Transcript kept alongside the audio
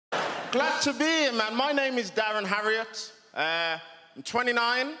Glad to be here, man. My name is Darren Harriott. I'm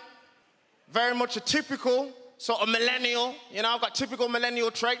 29. Very much a typical sort of millennial. You know, I've got typical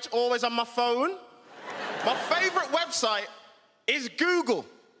millennial traits, always on my phone. My favorite website is Google.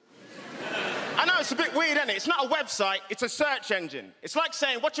 I know it's a bit weird, isn't it? It's not a website, it's a search engine. It's like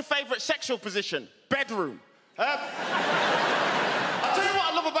saying, what's your favorite sexual position? Bedroom. I'll tell you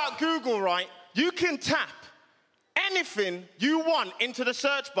what I love about Google, right? You can tap anything you want into the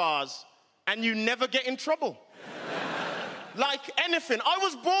search bars and you never get in trouble. Like anything. I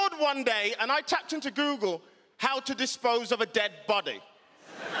was bored one day and I tapped into Google, how to dispose of a dead body.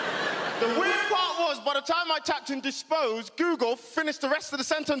 The weird part was, by the time I tapped in dispose, Google finished the rest of the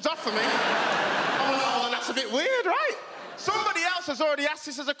sentence off for me. I was like, oh, that's a bit weird, right? Somebody else has already asked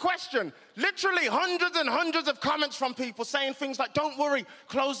this as a question. Literally hundreds and hundreds of comments from people saying things like, don't worry,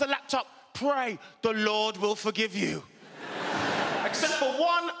 close the laptop, pray, the Lord will forgive you. Except for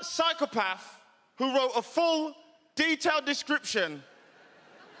one psychopath who wrote a full, detailed description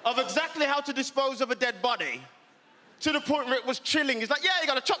of exactly how to dispose of a dead body, to the point where it was chilling. He's like, yeah, you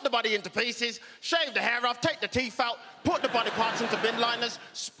gotta chop the body into pieces, shave the hair off, take the teeth out, put the body parts into bin liners,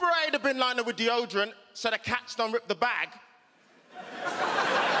 spray the bin liner with deodorant so the cats don't rip the bag.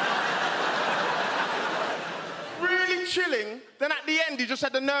 Really chilling. Then at the end, he just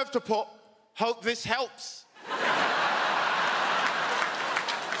had the nerve to put, hope this helps.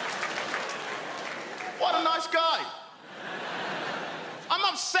 What a nice guy.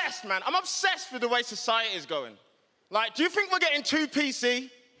 I'm obsessed, man. I'm obsessed with the way society is going. Like, do you think we're getting too PC?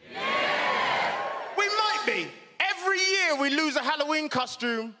 Yeah! We might be. Every year we lose a Halloween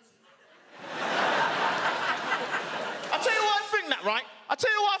costume. I'll tell you why I think that, right? I'll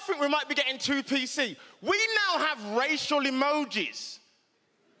tell you why I think we might be getting too PC. We now have racial emojis.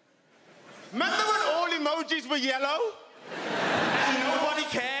 Remember when all emojis were yellow? And nobody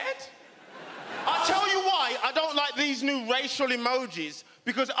cared? I'll tell you why I don't like these new racial emojis.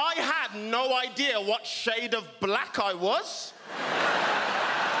 Because I had no idea what shade of black I was.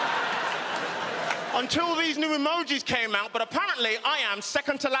 Until these new emojis came out, but apparently I am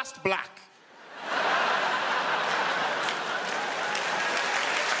second to last black.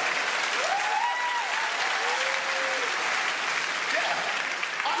 Yeah.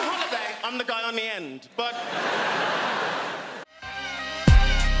 On holiday, I'm the guy on the end, but